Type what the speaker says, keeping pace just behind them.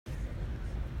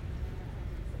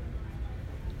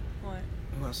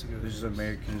wants to go This is first?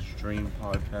 American's Dream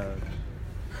Podcast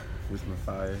with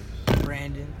Matthias.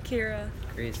 Brandon. Kira.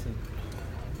 Grayson.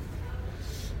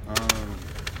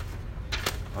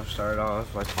 I'll start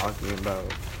off by talking about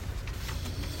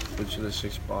which of the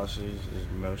 6 bosses is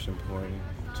most important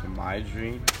to my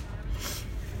dream.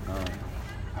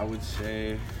 I would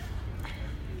say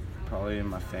probably in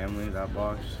my family, that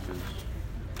box, because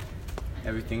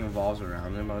everything revolves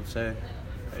around them, I would say.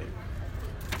 Like,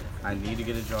 I need to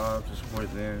get a job to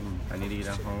support them. I need to get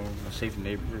a home, a safe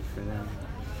neighborhood for them.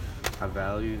 I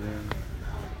value them.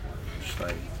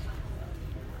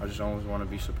 I just always want to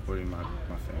be supporting my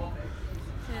family.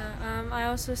 Yeah, I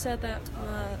also said that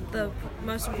the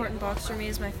most important box for me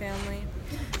is my family,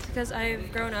 because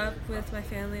I've grown up with my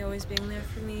family always being there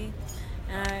for me,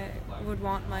 and I would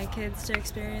want my kids to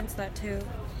experience that too.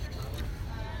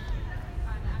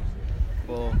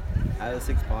 Well, out of the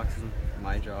 6 boxes,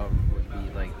 my job would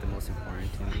be like the most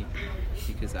important to me,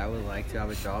 because I would like to have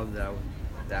a job that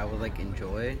I would like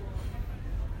enjoy.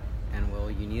 And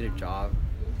well, you need a job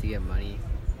to get money,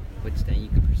 which then you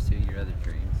can pursue your other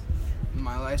dreams.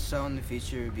 My lifestyle in the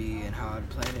future would be and how I'd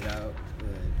plan it out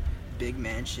with big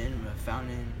mansion, a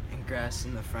fountain and grass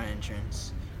in the front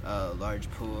entrance, a large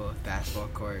pool, basketball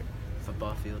court,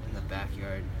 football field in the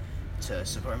backyard to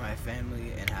support my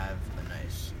family and have a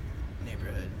nice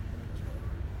neighborhood.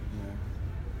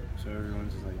 Yeah. So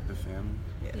everyone's like the family?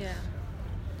 Yes. Yeah.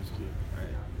 That's cute.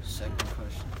 Alright, second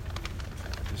question.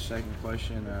 The second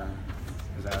question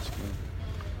is asking,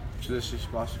 which of the 6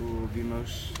 bosses will be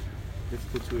most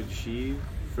difficult to achieve?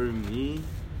 For me,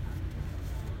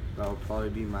 that would probably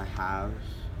be my halves.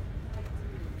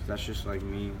 'Cause that's just like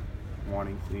me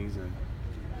wanting things and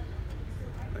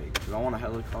cause I want a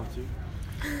helicopter.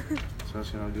 So that's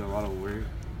gonna do a lot of work.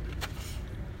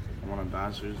 I want a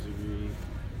bachelor's degree.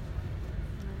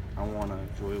 I want an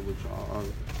enjoyable job.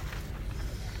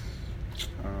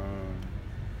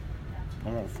 I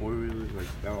want 4-wheelers,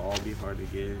 that'll all be hard to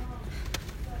get.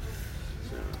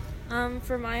 So.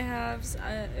 For my halves,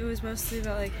 it was mostly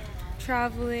about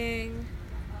traveling,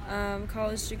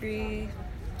 college degree,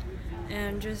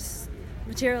 and just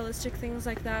materialistic things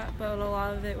like that, but a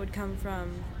lot of it would come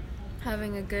from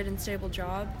having a good and stable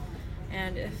job.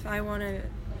 And if I want to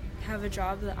have a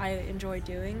job that I enjoy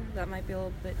doing, that might be a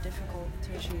little bit difficult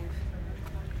to achieve.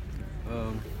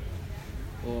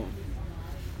 Well,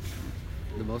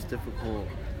 the most difficult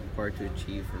part to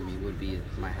achieve for me would be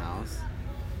my house,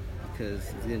 because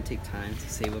it's gonna take time to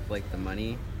save up the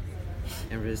money,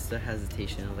 and just the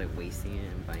hesitation of wasting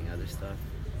it and buying other stuff.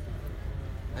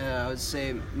 I would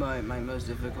say my most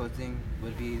difficult thing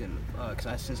would be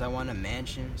since I want a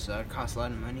mansion, so it costs a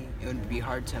lot of money. It would be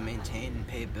hard to maintain and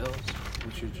pay bills.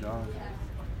 What's your job?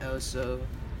 Also,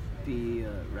 be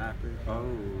a rapper.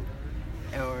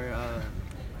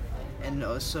 And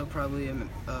also probably a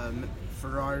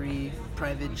Ferrari,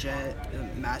 private jet,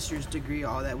 a master's degree.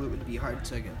 All that would be hard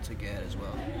to get as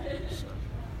well. So.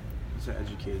 It's an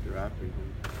educated rapper, dude.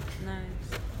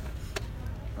 Nice.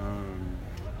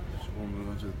 So we'll move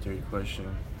on to the third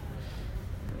question.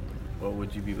 What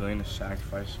would you be willing to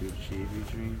sacrifice to achieve your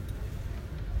dream?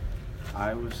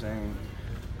 I was saying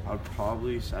I'd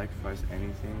probably sacrifice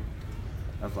anything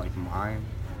of mine,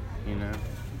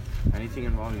 anything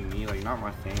involving me, not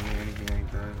my family or anything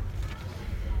like that.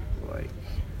 But,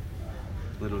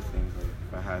 little things,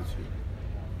 if I had to,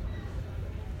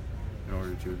 in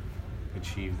order to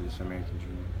achieve this American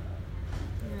dream.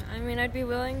 Yeah, I mean, I'd be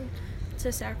willing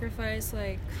to sacrifice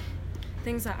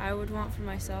things that I would want for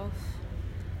myself,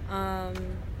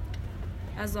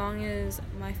 as long as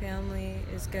my family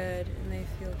is good and they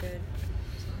feel good.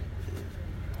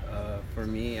 For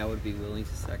me, I would be willing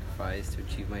to sacrifice to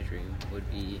achieve my dream would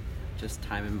be just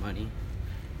time and money.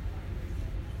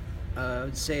 I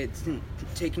would say it's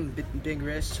taking big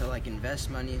risks to invest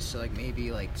money. So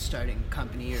maybe starting a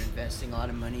company or investing a lot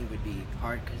of money would be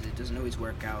hard because it doesn't always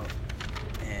work out.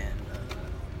 And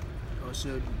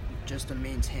also just to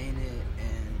maintain it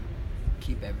and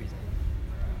keep everything.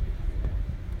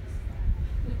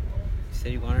 You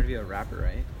said you wanted to be a rapper,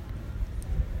 right?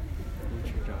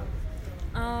 What's your job?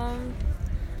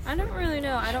 I don't really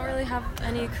know. I don't really have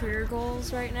any career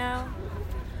goals right now.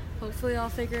 Hopefully I'll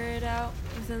figure it out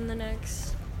within the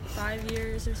next 5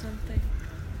 years or something.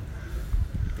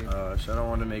 So I don't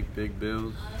want to make big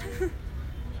bills. So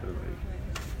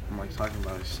I'm talking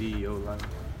about a CEO life.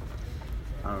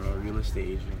 I don't know, real estate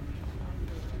agent.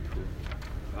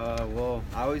 Cool. Well,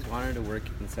 I always wanted to work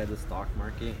inside the stock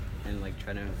market and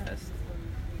try to invest,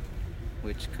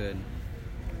 which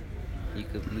you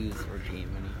could lose or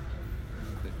gain money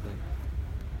quickly.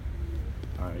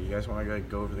 Alright, you guys want to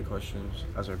go over the questions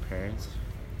as our parents?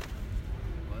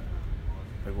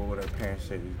 Like, what would our parents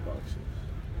say to these boxes?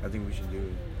 I think we should do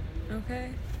it.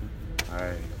 Okay.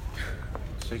 Alright.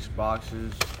 6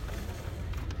 boxes.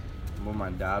 What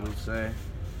my dad would say.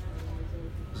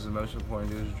 This is the most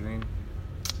important to his dream.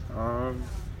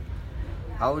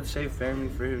 I would say family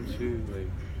for him too.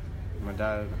 Like, my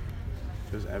dad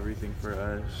does everything for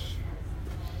us.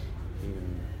 You know,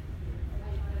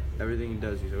 everything he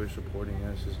does, he's always supporting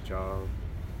us, his job.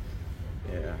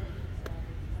 Yeah.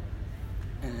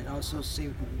 And then also say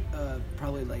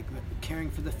probably like caring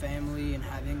for the family and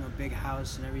having a big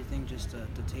house and everything just to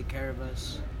take care of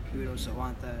us. He would also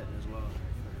want that as well.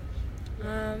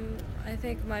 I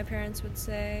think my parents would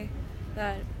say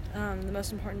that the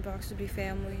most important box would be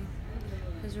family,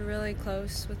 because we're really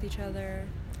close with each other,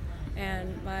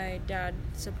 and my dad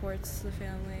supports the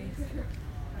family,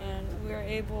 and we're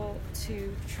able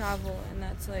to travel, and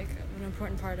that's like an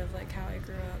important part of like how I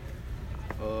grew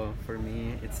up. Well, for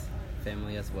me, it's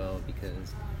family as well,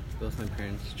 because both my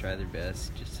parents try their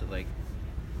best just to like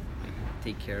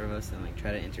take care of us and like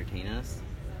try to entertain us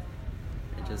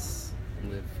and just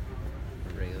live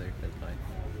a regular good life.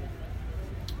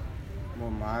 Well,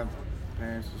 my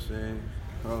parents will say,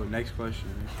 oh, next question.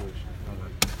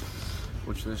 Okay.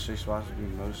 Which of the 6 spots would be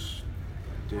most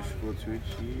difficult to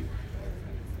achieve?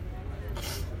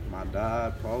 My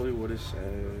dad probably would have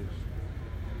said,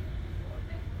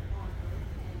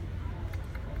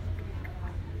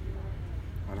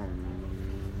 I don't know,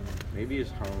 maybe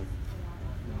his home.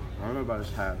 I don't know about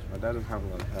his house. My dad doesn't have a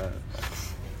lot of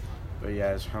houses. But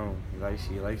yeah, his home.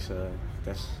 He likes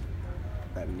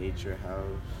that nature house.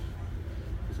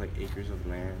 It's like acres of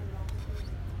land.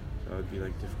 So it'd be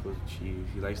like difficult to achieve.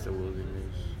 He likes the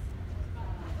wilderness.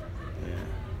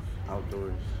 Yeah,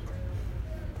 outdoors.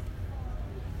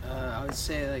 I would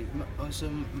say like also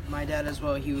my dad as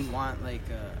well. He would want like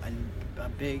a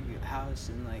big house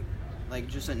and like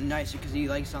just a nice, because he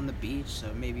likes on the beach.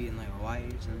 So maybe in like Hawaii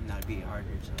or something that'd be harder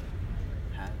to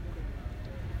have.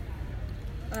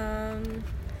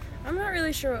 I'm not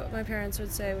really sure what my parents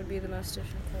would say would be the most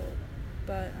difficult,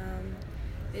 but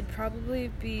it'd probably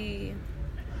be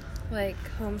like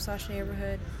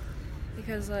home/neighborhood,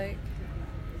 because like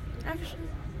actually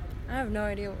I have no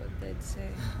idea what they'd say.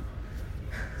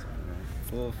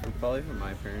 Well, probably for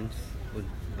my parents, would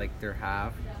like their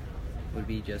half would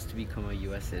be just to become a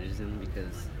U.S. citizen,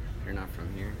 because they're not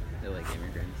from here. They're like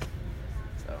immigrants.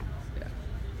 So yeah.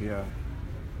 Yeah.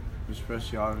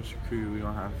 Especially all in Shakuru, we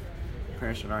don't have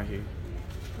parents are not here.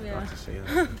 Yeah. Not to say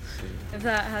that. If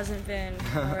that hasn't been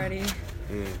already.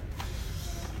 Yeah.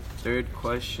 Third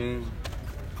question.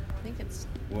 I think it's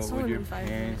What only would your been 5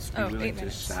 parents minutes. be Oh, willing 8 to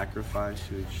minutes. sacrifice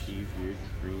to achieve your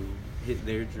dream, hit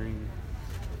their dream?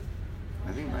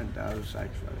 I think my dad would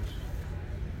sacrifice.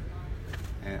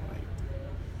 And like,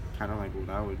 kind of like what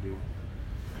I would do.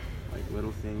 Like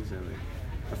little things that like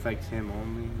affect him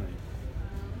only.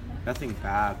 Like, nothing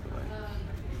bad, but like,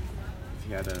 if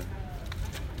he had a,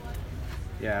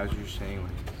 yeah, as you were saying,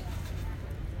 like,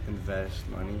 invest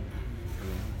money, I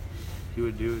mean, he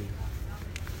would do it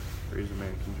for his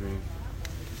American dream.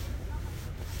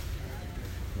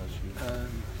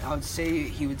 I would say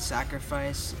he would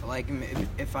sacrifice, like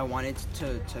if I wanted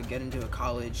to get into a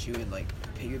college, he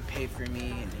would pay for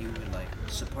me and he would like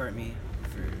support me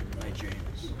for my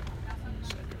dreams.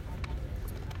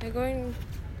 Yeah, going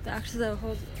back to the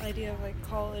whole idea of like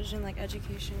college and like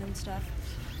education and stuff.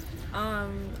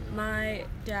 My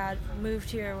dad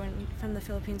moved here from the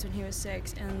Philippines when he was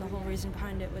 6, and the whole reason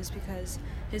behind it was because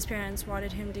his parents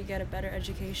wanted him to get a better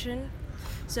education.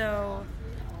 So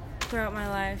throughout my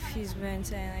life, he's been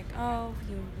saying like, oh,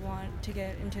 you want to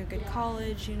get into a good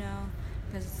college, you know,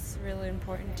 because it's really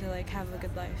important to like have a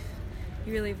good life.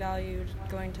 He really valued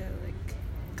going to like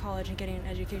college and getting an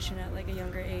education at like a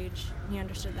younger age. He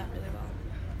understood that really well.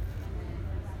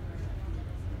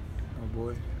 Oh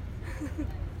boy.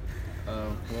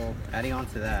 Well, adding on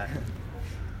to that,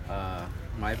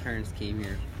 my parents came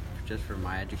here just for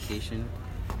my education,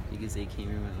 because they came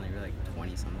here when they were like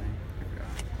 20 something. I forgot.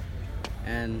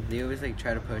 And they always like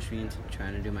try to push me into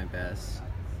trying to do my best,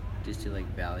 just to like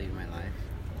value my life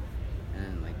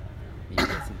and like maybe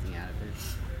get something out of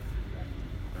it.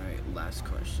 All right, last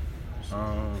question.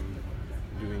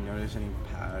 Do we notice any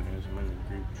patterns among the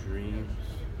group dreams?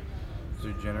 Is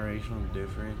there generational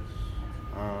difference?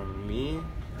 Me,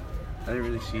 I didn't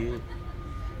really see it.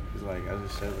 Cause like, as I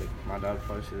said, like my dad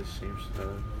probably said the same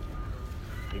stuff.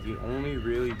 Like the only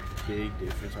really big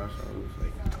difference I saw was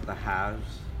like the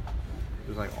halves. It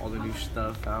was like all the new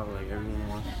stuff out, like everyone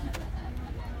wants,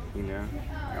 you know.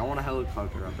 Like, I want a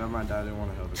helicopter. I bet my dad didn't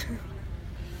want a helicopter.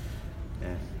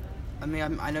 Yeah. I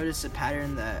mean, I noticed a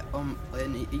pattern that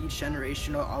in each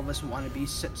generation, all of us want to be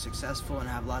successful and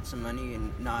have lots of money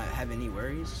and not have any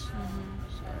worries.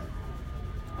 So,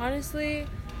 Honestly,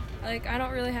 like, I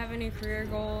don't really have any career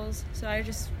goals, so I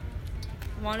just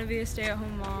want to be a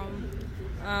stay-at-home mom.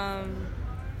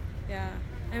 Yeah.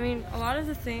 I mean, a lot of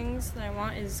the things that I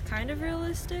want is kind of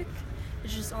realistic. It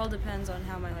just all depends on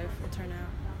how my life will turn out.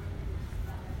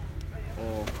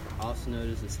 Well, I also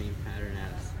noticed the same pattern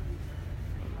as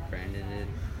Brandon did.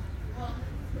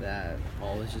 That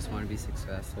always just want to be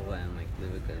successful and like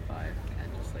live a good life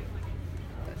and just like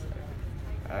that's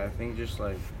everything. I think just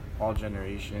like all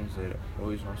generations, it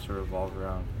always wants to revolve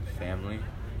around family.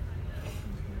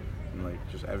 And like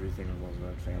just everything revolves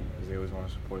around family because they always want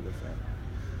to support their family.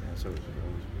 And so it's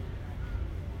always.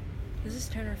 This is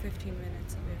 10 or 15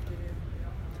 minutes that we have to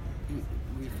do.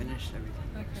 we finished everything.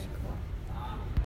 Okay, cool.